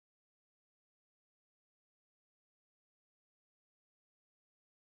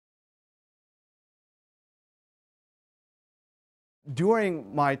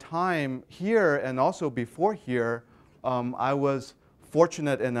during my time here and also before here, I was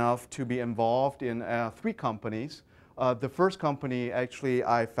fortunate enough to be involved in 3 companies. The first company actually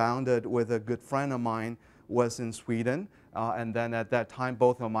I founded with a good friend of mine was in Sweden. And then at that time,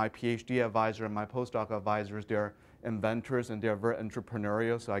 both of my PhD advisor and my postdoc advisors, they're inventors and they're very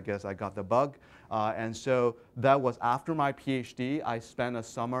entrepreneurial, so I guess I got the bug. And so that was after my PhD. I spent a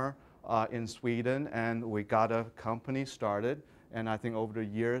summer in Sweden and we got a company started. And I think over the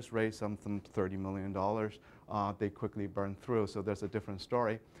years raised some $30 million. They quickly burned through, so there's a different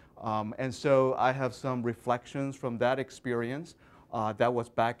story. And so I have some reflections from that experience. That was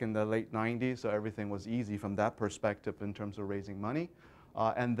back in the late 90s, so everything was easy from that perspective in terms of raising money.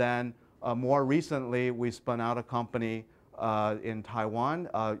 And then more recently, we spun out a company in Taiwan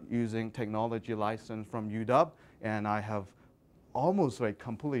using technology license from UW, and I have almost like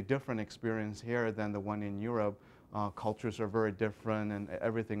completely different experience here than the one in Europe. Cultures are very different and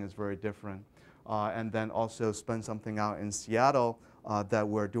everything is very different. And then also spun something out in Seattle that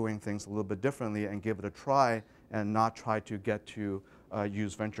we're doing things a little bit differently and give it a try and not try to get to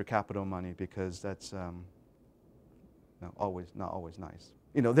use venture capital money because that's not always nice.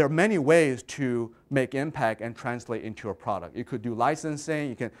 You know, there are many ways to make impact and translate into a product. You could do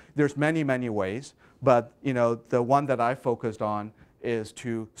licensing, there's many, many ways, but you know, the one that I focused on is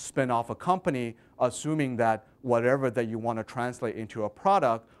to spin off a company assuming that whatever that you want to translate into a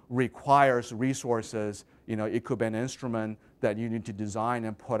product requires resources. You know, it could be an instrument that you need to design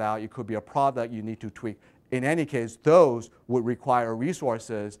and put out. It could be a product you need to tweak. In any case, those would require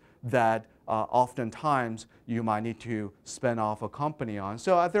resources that oftentimes you might need to spin off a company on.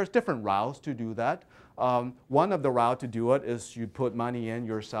 So there's different routes to do that. One of the routes to do it is you put money in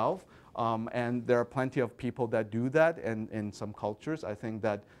yourself. And there are plenty of people that do that, and in some cultures, I think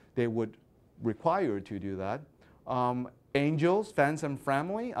that they would require you to do that. Angels, fans and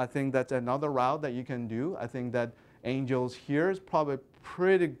family, I think that's another route that you can do. I think that angels here is probably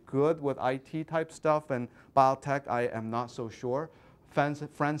pretty good with IT type stuff, and biotech, I am not so sure. Friends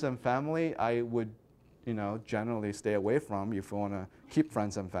and family, I would, you know, generally stay away from if you want to keep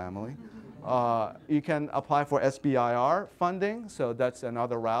friends and family. You can apply for SBIR funding, so that's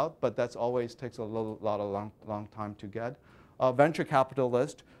another route, but that's always takes a long time to get. Venture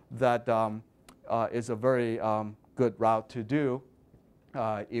capitalist, that is a very good route to do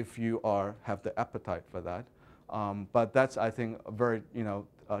if you have the appetite for that. But that's, I think, very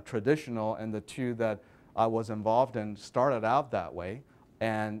traditional, and the two that I was involved in started out that way,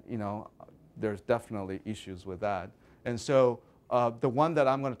 and there's definitely issues with that. And so the one that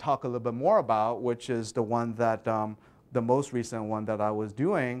I'm going to talk a little bit more about, which is the one that the most recent one that I was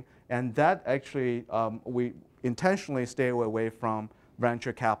doing, and that actually we intentionally stay away from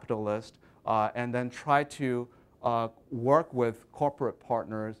venture capitalists and then try to work with corporate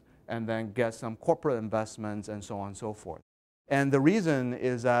partners and then get some corporate investments and so on and so forth. And the reason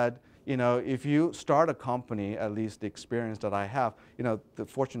is that if you start a company, at least the experience that I have, the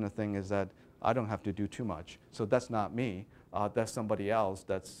fortunate thing is that I don't have to do too much. So that's not me. That's somebody else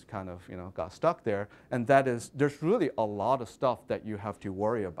that's kind of got stuck there. And that is, there's really a lot of stuff that you have to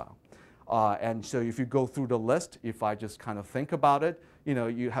worry about. And so if you go through the list, if I just kind of think about it,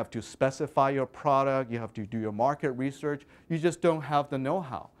 you have to specify your product, you have to do your market research. You just don't have the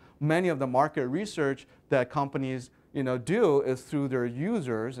know-how. Many of the market research that companies do is through their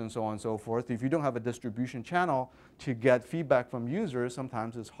users and so on and so forth. If you don't have a distribution channel to get feedback from users,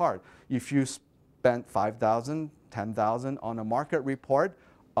 sometimes it's hard. If you spent $5,000, $10,000 on a market report,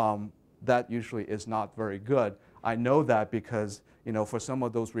 that usually is not very good. I know that because for some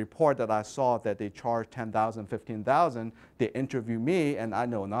of those reports that I saw that they charge $10,000, $15,000, they interview me and I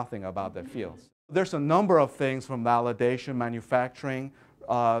know nothing about the fields. There's a number of things from validation, manufacturing,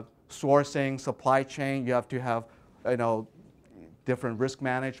 sourcing, supply chain. You have to have different risk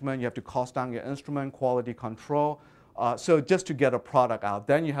management. You have to cost down your instrument, quality control. So just to get a product out.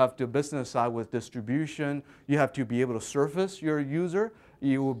 Then you have the business side with distribution. You have to be able to service your user.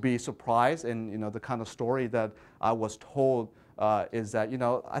 You will be surprised, and the kind of story that I was told is that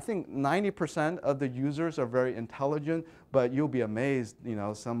I think 90% of the users are very intelligent, but you'll be amazed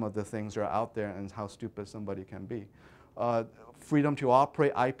some of the things are out there and how stupid somebody can be. Freedom to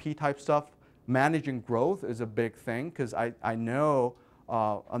operate, IP type stuff. Managing growth is a big thing because I know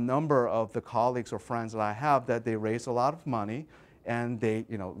a number of the colleagues or friends that I have that they raise a lot of money, and they,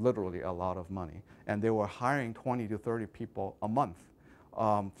 literally a lot of money, and they were hiring 20 to 30 people a month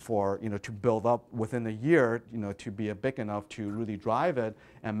for, to build up within a year, to be big enough to really drive it.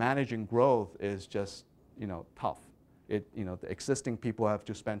 And managing growth is just, tough. The existing people have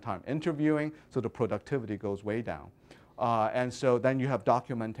to spend time interviewing, so the productivity goes way down. And so then you have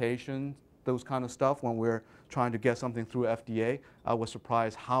documentation, those kind of stuff. When we're trying to get something through FDA, I was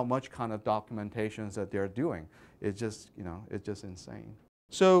surprised how much kind of documentations that they're doing. It's just, it's just insane.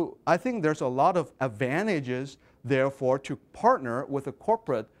 So I think there's a lot of advantages, therefore, to partner with a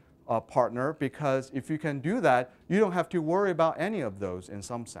corporate partner, because if you can do that, you don't have to worry about any of those in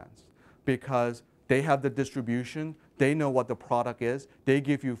some sense, because they have the distribution, they know what the product is, they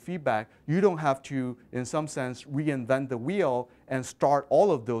give you feedback. You don't have to, in some sense, reinvent the wheel and start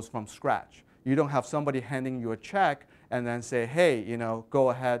all of those from scratch. You don't have somebody handing you a check and then say, hey, go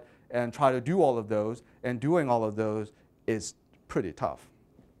ahead and try to do all of those, and doing all of those is pretty tough.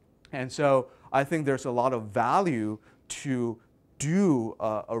 And so I think there's a lot of value to do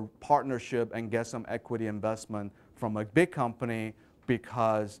a partnership and get some equity investment from a big company,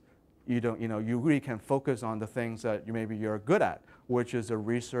 because you really can focus on the things that maybe you're good at, which is the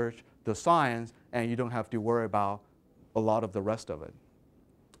research, the science, and you don't have to worry about a lot of the rest of it.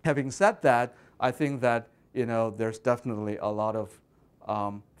 Having said that, I think that there's definitely a lot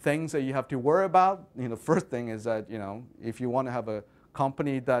of things that you have to worry about. First thing is that if you want to have a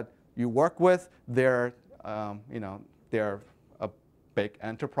company that you work with, they're a big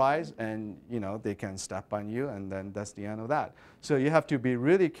enterprise, and they can step on you, and then that's the end of that. So you have to be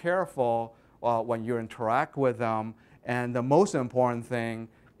really careful when you interact with them. And the most important thing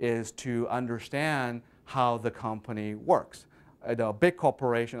is to understand how the company works. At a big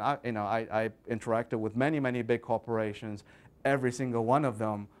corporation, I interacted with many big corporations. Every single one of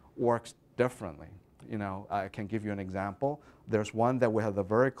them works differently. I can give you an example. There's one that we have a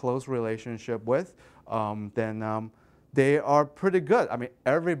very close relationship with. They are pretty good. I mean,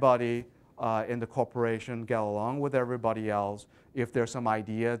 everybody in the corporation get along with everybody else. If there's some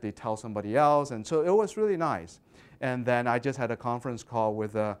idea, they tell somebody else. And so it was really nice. And then I just had a conference call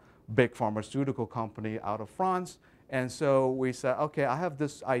with a big pharmaceutical company out of France. And so we said, okay, I have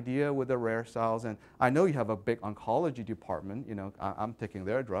this idea with the rare cells, and I know you have a big oncology department. I'm taking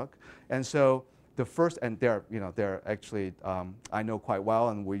their drug. And so the first, and they're actually, I know quite well,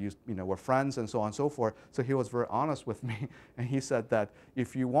 and we're friends and so on and so forth. So he was very honest with me, and he said that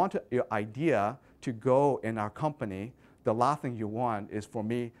if you want your idea to go in our company, the last thing you want is for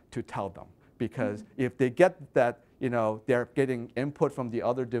me to tell them, because if they get that, they're getting input from the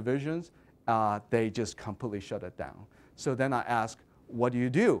other divisions, they just completely shut it down. So then I asked, what do you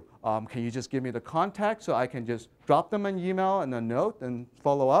do? Can you just give me the contact so I can just drop them an email and a note and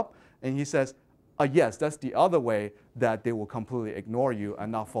follow up? And he says, yes, that's the other way that they will completely ignore you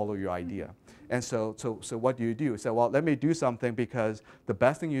and not follow your idea. And so what do you do? He said, well, let me do something, because the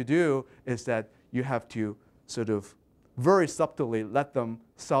best thing you do is that you have to sort of very subtly let them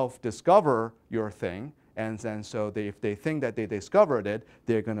self-discover your thing. And then if they think that they discovered it,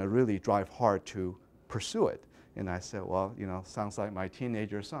 they're going to really drive hard to pursue it. And I said, well, sounds like my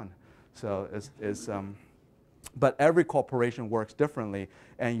teenager son. So but every corporation works differently,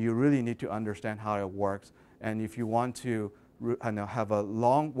 and you really need to understand how it works. And if you want to have a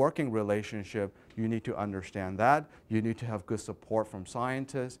long working relationship, you need to understand that. You need to have good support from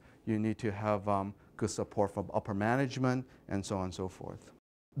scientists. You need to have good support from upper management, and so on and so forth.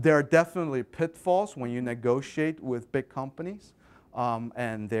 There are definitely pitfalls when you negotiate with big companies,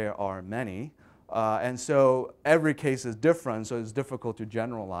 and there are many. And so every case is different, so it's difficult to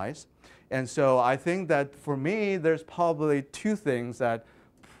generalize. And so I think that for me, there's probably two things that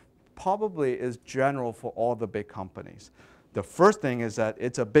probably is general for all the big companies. The first thing is that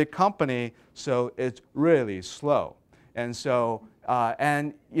it's a big company, so it's really slow. And so,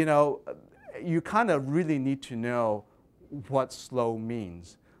 you kind of really need to know what slow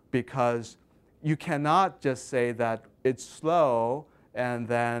means, because you cannot just say that it's slow and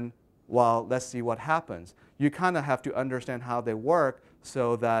then, well, let's see what happens. You kind of have to understand how they work,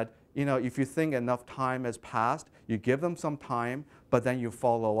 so that if you think enough time has passed, you give them some time, but then you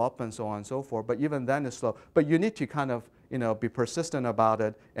follow up and so on and so forth. But even then it's slow. But you need to kind of be persistent about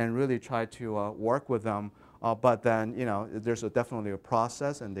it and really try to work with them. But then there's definitely a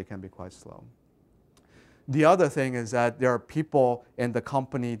process, and they can be quite slow. The other thing is that there are people in the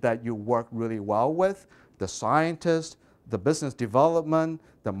company that you work really well with, the scientists, the business development,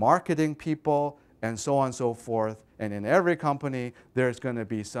 the marketing people, and so on and so forth. And in every company, there's going to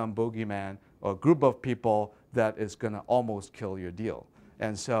be some boogeyman or group of people that is going to almost kill your deal.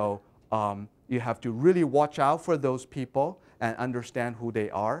 And so you have to really watch out for those people and understand who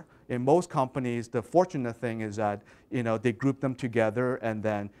they are. In most companies, the fortunate thing is that they group them together, and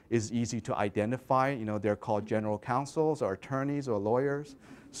then it's easy to identify. They're called general counsels or attorneys or lawyers.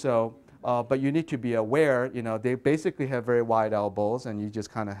 So, but you need to be aware. They basically have very wide elbows, and you just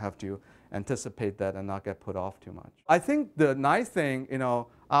kind of have to anticipate that and not get put off too much. I think the nice thing,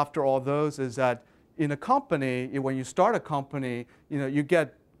 after all those is that in a company, when you start a company, you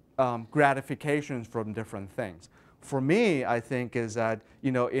get gratifications from different things. For me, I think is that,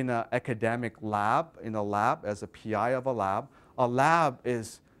 in an academic lab, as a PI of a lab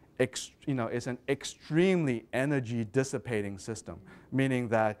is is an extremely energy dissipating system, meaning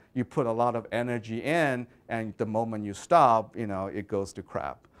that you put a lot of energy in, and the moment you stop, it goes to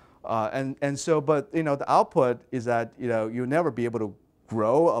crap. But the output is that you'll never be able to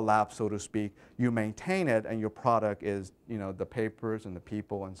grow a lab, so to speak. You maintain it, and your product is the papers and the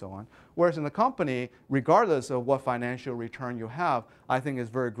people and so on. Whereas in the company, regardless of what financial return you have, I think it's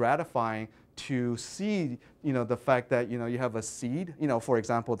very gratifying to see the fact that you have a seed. For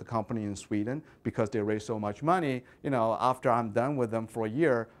example, the company in Sweden, because they raise so much money. After I'm done with them for a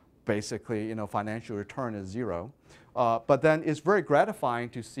year, basically financial return is zero. But then it's very gratifying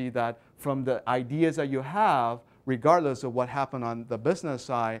to see that from the ideas that you have, regardless of what happened on the business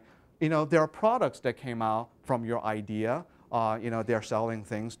side, there are products that came out from your idea. They're selling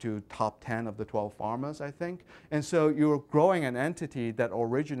things to top 10 of the 12 pharmas, I think. And so you're growing an entity that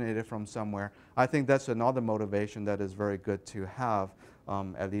originated from somewhere. I think that's another motivation that is very good to have,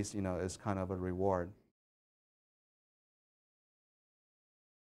 at least, as kind of a reward.